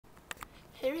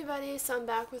Hey everybody, so I'm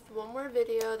back with one more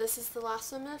video. This is the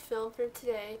last one I'm going to film for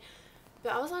today.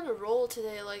 But I was on a roll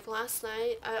today, like last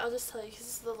night. I'll just tell you because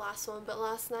this is the last one. But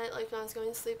last night, like when I was going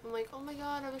to sleep, I'm like, oh my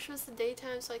god, I wish it was the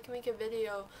daytime so I can make a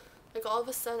video. Like all of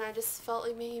a sudden, I just felt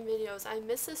like making videos. I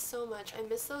miss this so much. I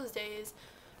miss those days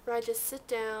where I just sit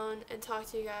down and talk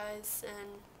to you guys and,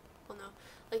 well no,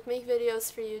 like make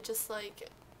videos for you just like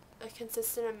a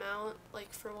consistent amount,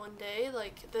 like for one day,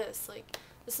 like this. Like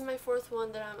this is my fourth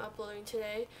one that I'm uploading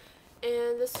today,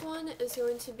 and this one is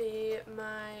going to be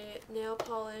my nail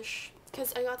polish,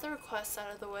 because I got the request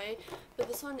out of the way, but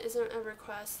this one isn't a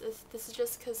request. This is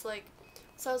just because, like,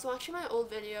 so I was watching my old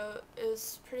video, it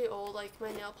was pretty old, like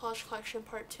my nail polish collection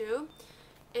part 2,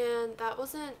 and that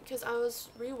wasn't, because I was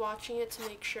re-watching it to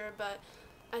make sure, but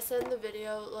I said in the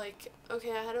video, like,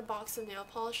 okay, I had a box of nail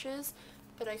polishes,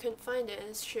 but I couldn't find it, and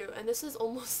it's true, and this is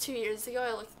almost 2 years ago.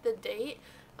 I looked at the date,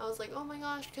 I was like, oh my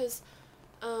gosh, because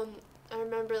I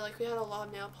remember, like, we had a lot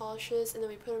of nail polishes, and then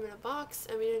we put them in a box,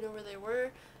 and we didn't know where they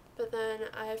were, but then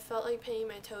I felt like painting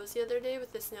my toes the other day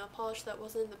with this nail polish that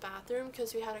wasn't in the bathroom,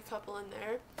 because we had a couple in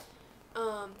there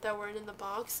that weren't in the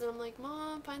box, and I'm like,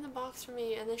 Mom, find the box for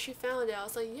me, and then she found it. I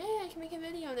was like, yay, I can make a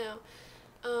video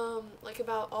now, like,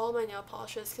 about all my nail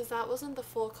polishes, because that wasn't the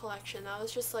full collection, that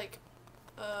was just, like,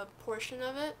 a portion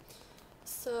of it.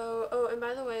 So, oh, and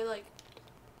by the way, like,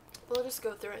 we'll just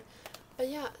go through it. But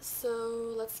yeah,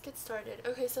 so let's get started.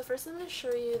 Okay, so first I'm going to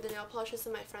show you the nail polishes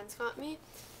that my friends got me,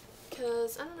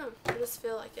 because, I don't know, I just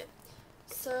feel like it.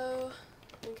 So,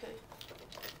 okay,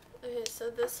 so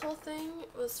this whole thing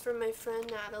was from my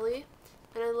friend Natalie,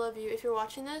 and I love you. If you're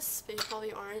watching this, but you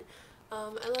probably aren't,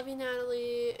 I love you,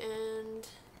 Natalie, and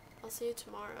I'll see you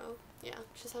tomorrow. Yeah,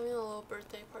 she's having a little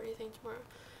birthday party thing tomorrow.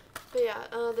 But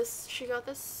yeah, she got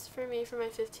this for me for my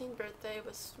 15th birthday,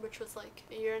 which was like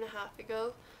a year and a half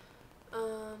ago.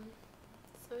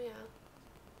 So yeah,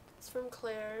 it's from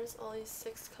Claire's, all these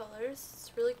 6 colors.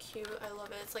 It's really cute, I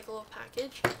love it. It's like a little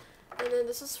package. And then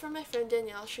this was from my friend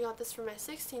Danielle. She got this for my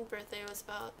 16th birthday. It was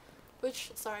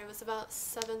about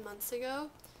 7 months ago.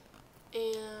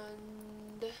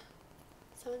 And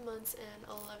 7 months and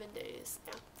 11 days.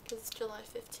 Yeah, because it's July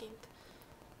 15th.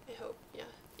 I hope, yeah.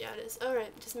 Yeah, it is.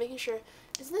 Alright, just making sure.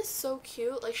 Isn't this so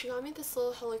cute? Like, she got me this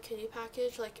little Hello Kitty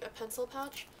package, like a pencil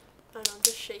pouch. I don't know, I'm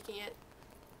just shaking it.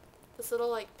 This little,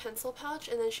 like, pencil pouch,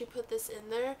 and then she put this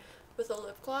in there with a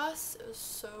lip gloss. It was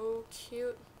so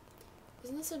cute.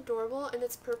 Isn't this adorable? And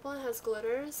it's purple and has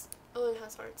glitters. Oh, and it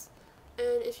has hearts.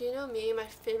 And if you know me, my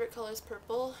favorite color is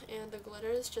purple, and the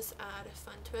glitters just add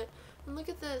fun to it. And look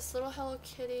at this little Hello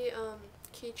Kitty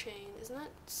keychain. Isn't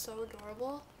that so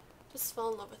adorable? Just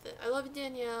fall in love with it. I love you,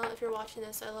 Danielle. If you're watching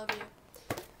this, I love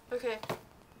you. Okay.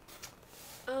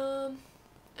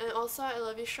 And also I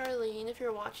love you, Charlene, if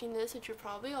you're watching this, which you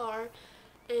probably are.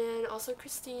 And also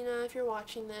Christina, if you're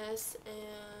watching this.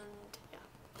 And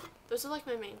yeah. Those are like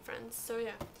my main friends. So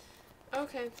yeah.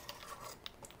 Okay.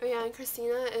 Oh yeah, and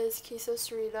Christina is Kiso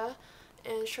Sarita.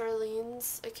 And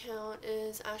Charlene's account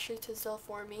is Ashley Tisdale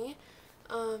for me.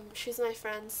 She's my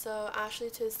friend, so Ashley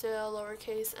Tisdale,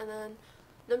 lowercase, and then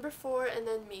number 4, and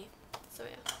then me. So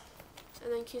yeah.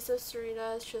 And then Kiso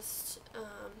Sarita is just,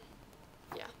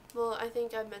 yeah. Well, I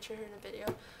think I've mentioned her in a video.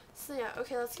 So yeah,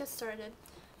 okay, let's get started.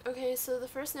 Okay, so the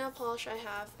first nail polish I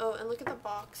have, oh, and look at the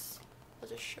box. I'll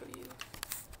just show you.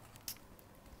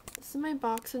 This is my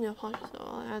box of nail polishes.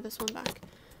 Oh, I'll add this one back.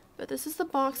 But this is the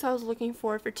box I was looking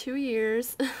for 2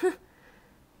 years.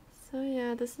 So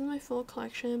yeah, this is my full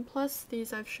collection, plus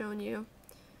these I've shown you.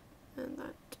 And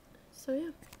that. So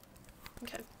yeah.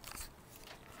 Okay.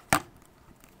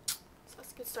 So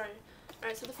let's get started.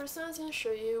 Alright, so the first thing I was going to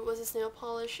show you was this nail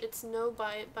polish. It's No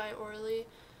Bite by Orly,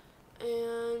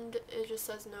 and it just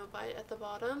says No Bite at the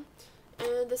bottom.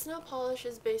 And this nail polish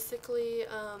is basically,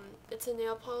 it's a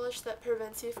nail polish that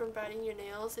prevents you from biting your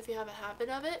nails if you have a habit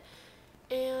of it.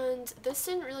 And this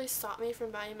didn't really stop me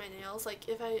from biting my nails, like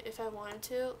if I wanted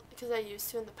to, because I used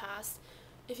to in the past,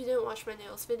 if you didn't watch my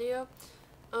nails video.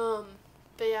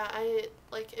 But yeah,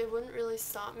 it wouldn't really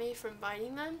stop me from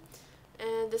biting them.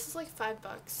 And this is like $5,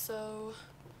 so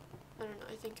I don't know,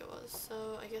 I think it was.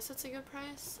 So I guess it's a good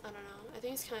price. I don't know. I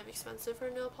think it's kind of expensive for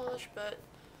a nail polish, but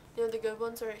you know, the good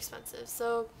ones are expensive.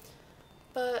 So,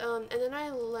 but and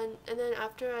then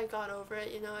after I got over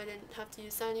it, you know, I didn't have to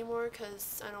use that anymore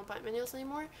because I don't bite my nails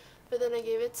anymore. But then I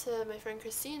gave it to my friend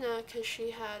Christina because she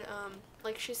had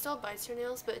like, she still bites her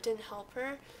nails, but it didn't help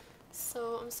her.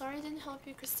 So I'm sorry it didn't help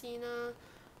you, Christina.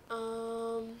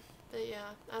 But yeah,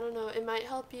 I don't know, it might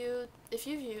help you. If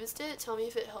you've used it, tell me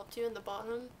if it helped you in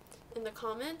the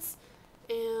comments.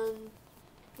 And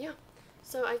yeah,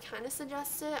 so I kind of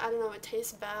suggest it. I don't know, it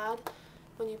tastes bad,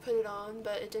 when you put it on,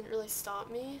 but it didn't really stop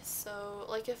me. So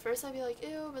like at first I'd be like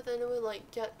ew, but then it would like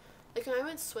get, like when I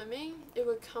went swimming it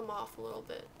would come off a little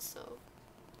bit. So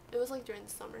it was like during the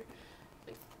summer,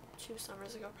 like 2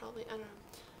 summers ago probably, I don't know.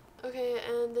 Okay,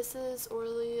 and this is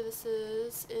Orly. This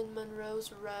is in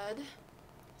Monroe's Red.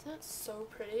 Isn't that so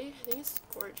pretty? I think it's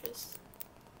gorgeous.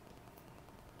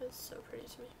 It's so pretty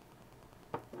to me.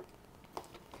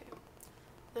 Okay.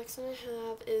 Next one I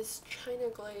have is China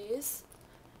Glaze,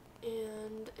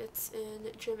 and it's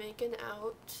in Jamaican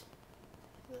Out.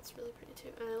 That's really pretty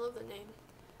too, and I love the name.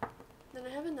 Then I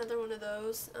have another one of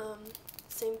those.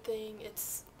 Same thing.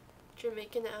 It's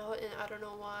Jamaican Out, and I don't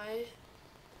know why.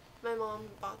 My mom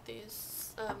bought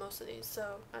these, most of these,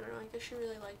 so I don't know. I guess she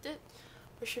really liked it,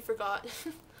 or she forgot.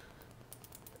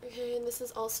 Okay, and this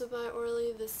is also by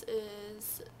Orly. This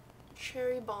is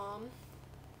Cherry Bomb.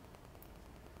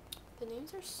 The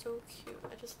names are so cute.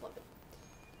 I just love it.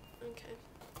 Okay.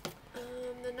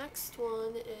 The next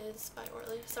one is by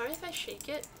Orly. Sorry if I shake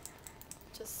it.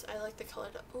 Just, I like the color.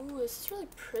 Ooh, this is really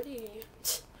pretty.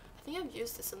 I think I've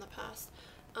used this in the past.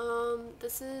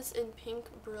 This is in Pink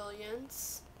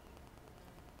Brilliance.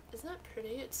 Isn't that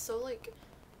pretty? It's so like,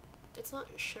 it's not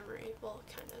shimmery. Well,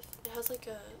 kind of. It has like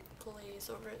a glaze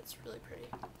over it. It's really pretty.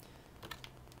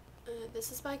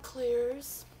 This is by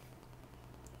Claire's.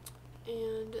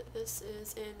 And this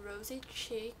is in Rosy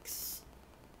Cheeks.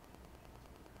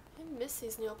 I miss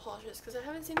these nail polishes because I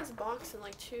haven't seen this box in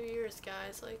like 2 years,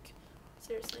 guys. Like,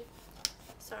 seriously.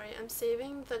 Sorry, I'm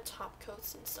saving the top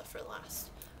coats and stuff for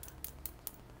last.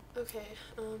 Okay,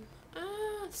 the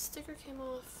sticker came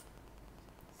off.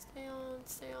 Stay on,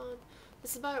 stay on.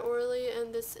 This is by Orly,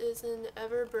 and this is in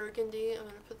Ever Burgundy. I'm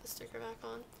gonna put the sticker back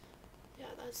on.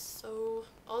 Yeah, that's so...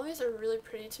 all these are really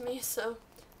pretty to me, so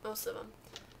most of them.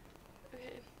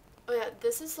 Okay. Oh yeah,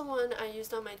 this is the one I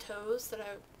used on my toes that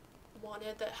I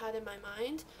wanted, that had in my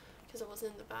mind, because it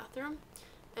wasn't in the bathroom.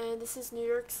 And this is New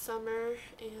York Summer,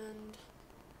 and...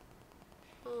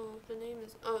 oh, the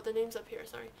name's up here,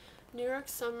 sorry. New York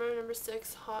Summer, number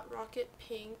 6, Hot Rocket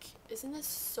Pink. Isn't this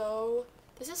so...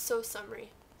 this is so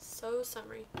summery. So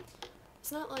summery.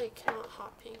 It's not like, not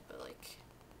hot pink, but like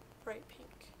bright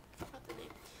pink. I forgot the name.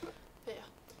 But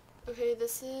yeah. Okay,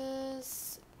 this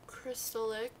is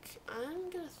Crystalic.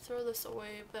 I'm gonna throw this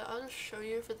away, but I'll just show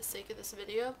you for the sake of this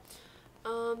video.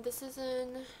 This is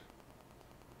in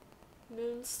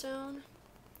Moonstone.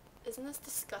 Isn't this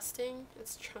disgusting?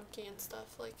 It's chunky and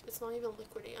stuff. Like, it's not even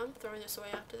liquidy. I'm throwing this away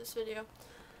after this video.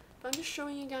 But I'm just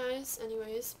showing you guys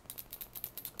anyways.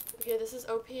 Okay, this is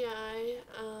OPI.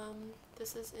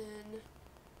 This is in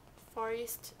Far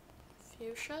East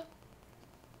Fuchsia.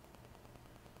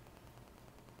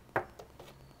 Okay,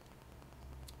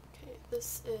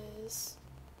 this is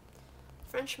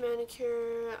French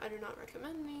Manicure. I do not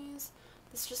recommend these.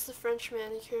 This is just the French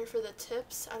Manicure for the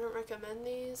tips. I don't recommend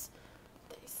these.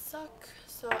 They suck.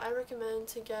 So I recommend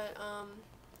to get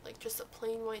like just a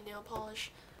plain white nail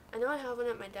polish. I know I have one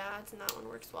at my dad's and that one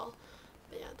works well.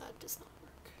 But yeah, that does not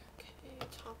work. Okay,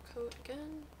 top coat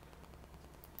again.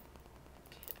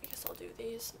 Okay, I guess I'll do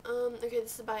these. Okay,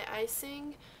 this is by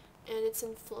Icing, and it's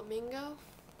in Flamingo.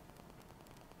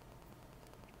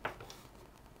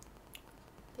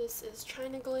 This is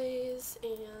China Glaze,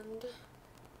 and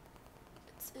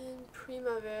it's in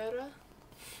Primavera.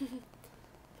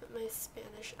 But my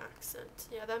Spanish accent.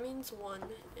 Yeah, that means one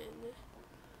in...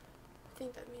 I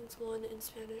think that means one in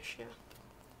Spanish, yeah.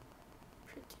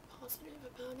 Pretty positive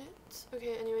about it.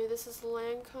 Okay, anyway, this is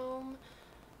Lancome,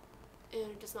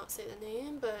 and it does not say the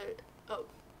name, but... oh.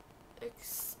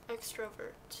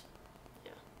 Extrovert.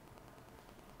 Yeah.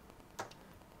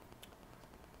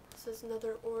 This is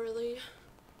another Orly,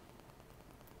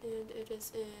 and it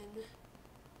is in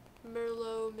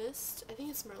Merlot Mist. I think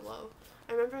it's Merlot.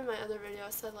 I remember in my other video I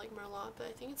said like Merlot, but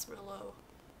I think it's Merlot.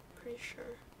 Pretty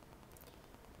sure.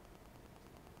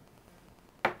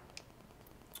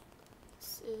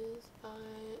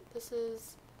 This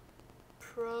is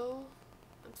Pro.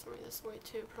 I'm throwing this away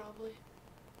too, probably.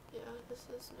 Yeah, this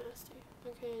is nasty.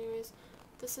 Okay, anyways.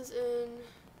 This is in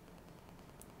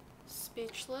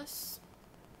Speechless.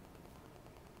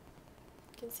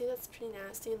 You can see that's pretty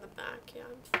nasty in the back. Yeah,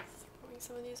 I'm throwing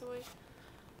some of these away.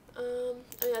 Oh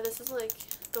yeah, this is like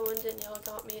the one Danielle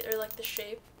got me, or like the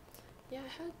shape. Yeah,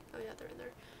 I had, oh yeah, they're in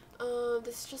there.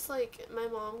 This is just like, my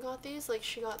mom got these, like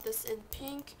she got this in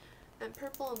pink and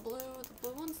purple and blue. The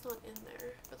blue one's not in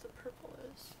there, but the purple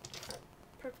is.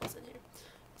 Purple's in here.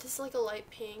 This is like a light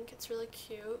pink, it's really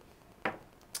cute.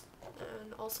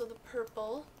 And also the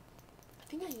purple. I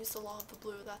think I used a lot of the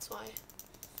blue, that's why.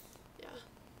 Yeah.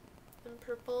 And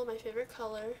purple, my favorite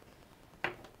color.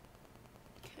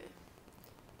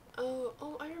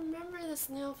 Oh, I remember this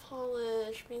nail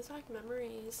polish. Brings back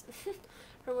memories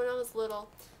from when I was little.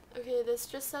 Okay, this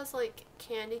just says like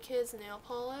Candy Kids nail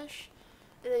polish.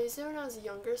 And I used it when I was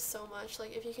younger so much.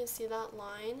 Like, if you can see that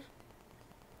line.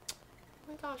 Oh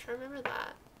my gosh, I remember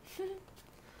that.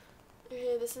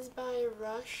 Okay, this is by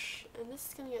Rush. And this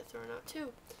is gonna get thrown out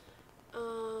too.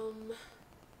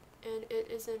 And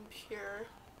it is in pure.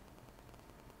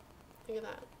 Look at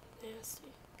that.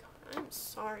 Nasty. God, I'm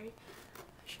sorry.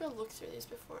 I should have looked through these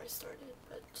before I started,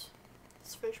 but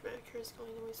this French manicure is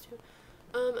going to waste too.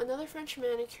 Another French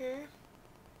manicure.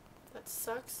 That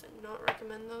sucks. I do not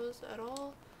recommend those at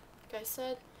all. Like I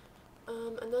said.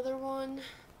 Another one.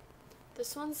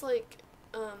 This one's like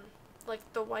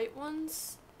the white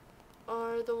ones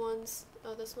are the ones.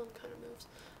 Oh, this one kind of moves.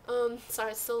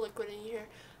 Sorry, it's still liquid in here.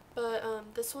 But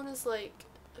this one is like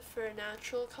for a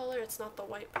natural color. It's not the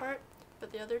white part,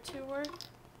 but the other two were.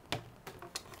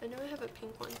 I know I have a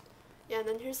pink one. Yeah, and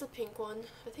then here's the pink one.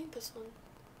 I think this one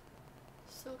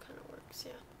still kind of works,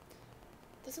 yeah.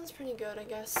 This one's pretty good, I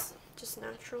guess. Just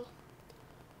natural.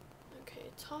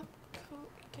 Okay, top coat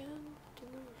again.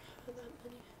 Didn't know I had that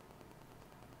many.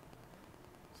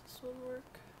 Does this one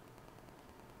work?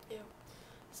 Ew.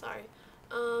 Sorry.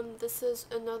 This is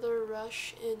another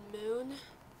Rush in Moon.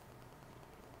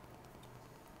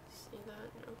 See that?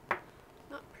 No.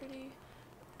 Not pretty.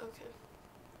 Okay.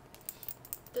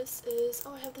 This is,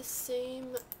 oh, I have the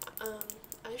same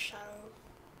eyeshadow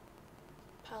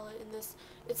palette in this.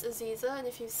 It's Aziza, and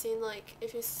if you've seen, like,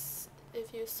 if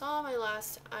you saw my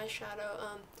last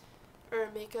eyeshadow or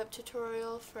makeup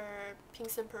tutorial for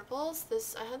pinks and purples,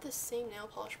 I had the same nail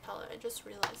polish palette. I just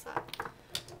realized that.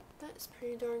 That is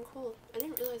pretty darn cool. I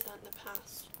didn't realize that in the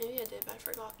past. Maybe I did, but I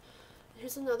forgot.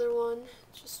 Here's another one,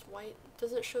 just white.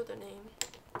 Doesn't show the name.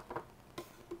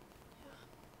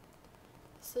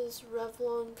 This is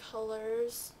Revlon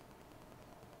Colors.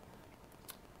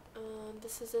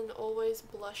 This is in Always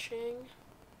Blushing.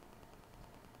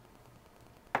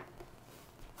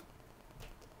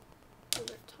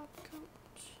 Another top coat.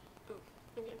 Ooh,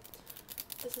 okay.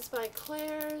 This is by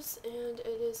Claire's, and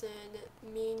it is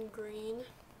in Mean Green.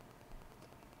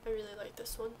 I really like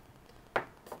this one.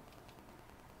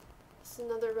 This is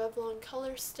another Revlon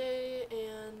Color Stay,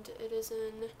 and it is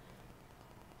in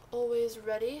Always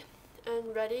Ready.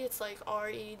 And Ready, it's like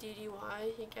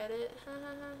R-E-D-D-Y, you get it?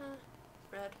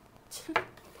 Red.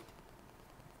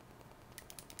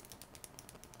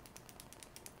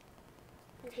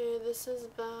 Okay, this is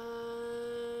by...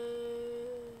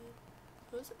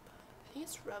 What is it by? I think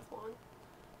it's Revlon.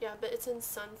 Yeah, but it's in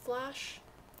Sunflash.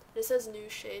 It says new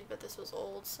shade, but this was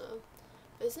old, so...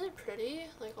 Isn't it pretty?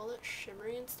 Like, all that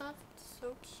shimmery and stuff? It's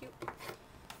so cute.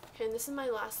 Okay, and this is my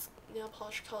last nail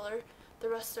polish color. The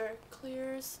rest are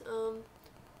clears.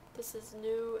 This is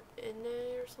New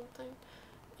Inne or something.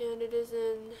 And it is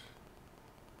in...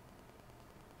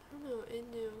 I don't know,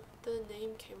 Inu. The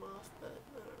name came off, but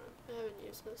I don't know. I haven't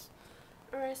used this.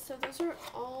 Alright, so those are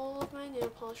all of my nail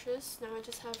polishes. Now I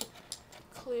just have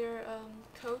clear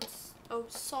coats. Oh,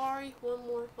 sorry, one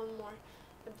more.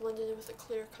 I blended it with the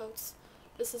clear coats.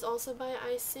 This is also by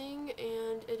Icing,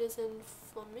 and it is in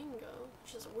Flamingo,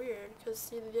 which is weird, because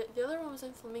the other one was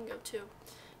in Flamingo too.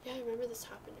 Yeah, I remember this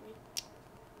happened to me.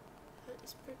 That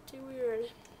is pretty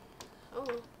weird. Oh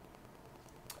well.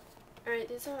 Alright,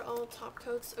 these are all top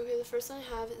coats. Okay, the first one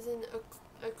I have is an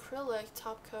acrylic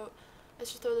top coat. I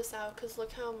should throw this out, because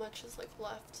look how much is like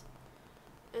left.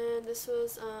 And this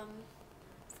was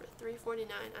for $3.49. I don't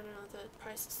know if the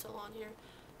price is still on here.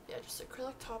 Yeah, just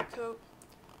acrylic top coat.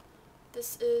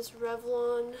 This is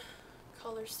Revlon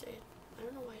Color Stay. I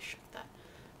don't know why I shook that.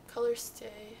 Color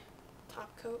Stay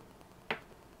top coat.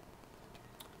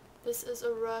 This is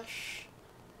a Rush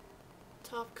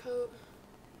top coat.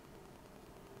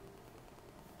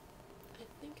 I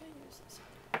think I used this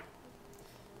one.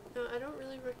 No, I don't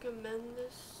really recommend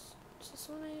this. Is this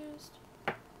one I used?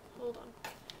 Hold on.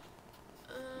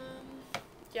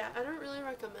 Yeah, I don't really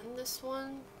recommend this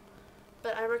one,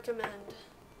 but I recommend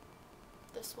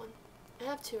this one. I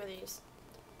have two of these.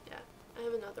 Yeah, I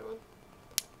have another one.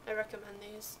 I recommend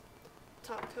these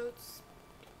top coats.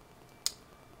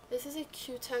 This is a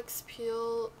Q-Tex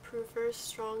Peel Proofer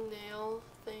Strong Nail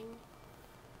thing.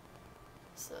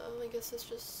 So I guess it's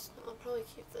just, I'll probably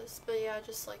keep this. But yeah,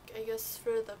 just like, I guess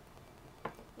for the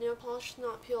nail polish to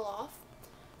not peel off.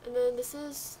 And then this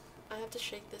is, I have to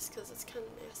shake this because it's kind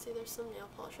of nasty. There's some nail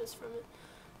polishes from it.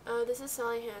 This is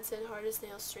Sally Hansen Hardest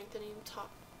Nail Strengthening top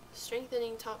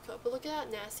coat. But look at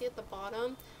that nasty at the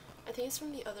bottom. I think it's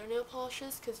from the other nail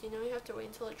polishes because you know you have to wait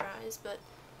until it dries. But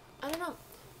I don't know.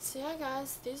 So yeah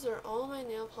guys, these are all my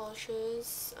nail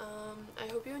polishes. I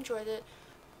hope you enjoyed it.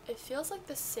 it feels like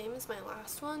the same as my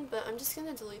last one, but I'm just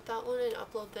gonna delete that one and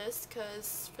upload this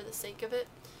because for the sake of it.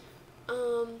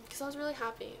 Because I was really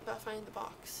happy about finding the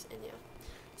box, and yeah.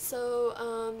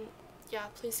 So, yeah,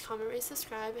 please comment, rate,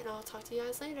 subscribe, and I'll talk to you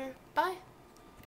guys later. Bye!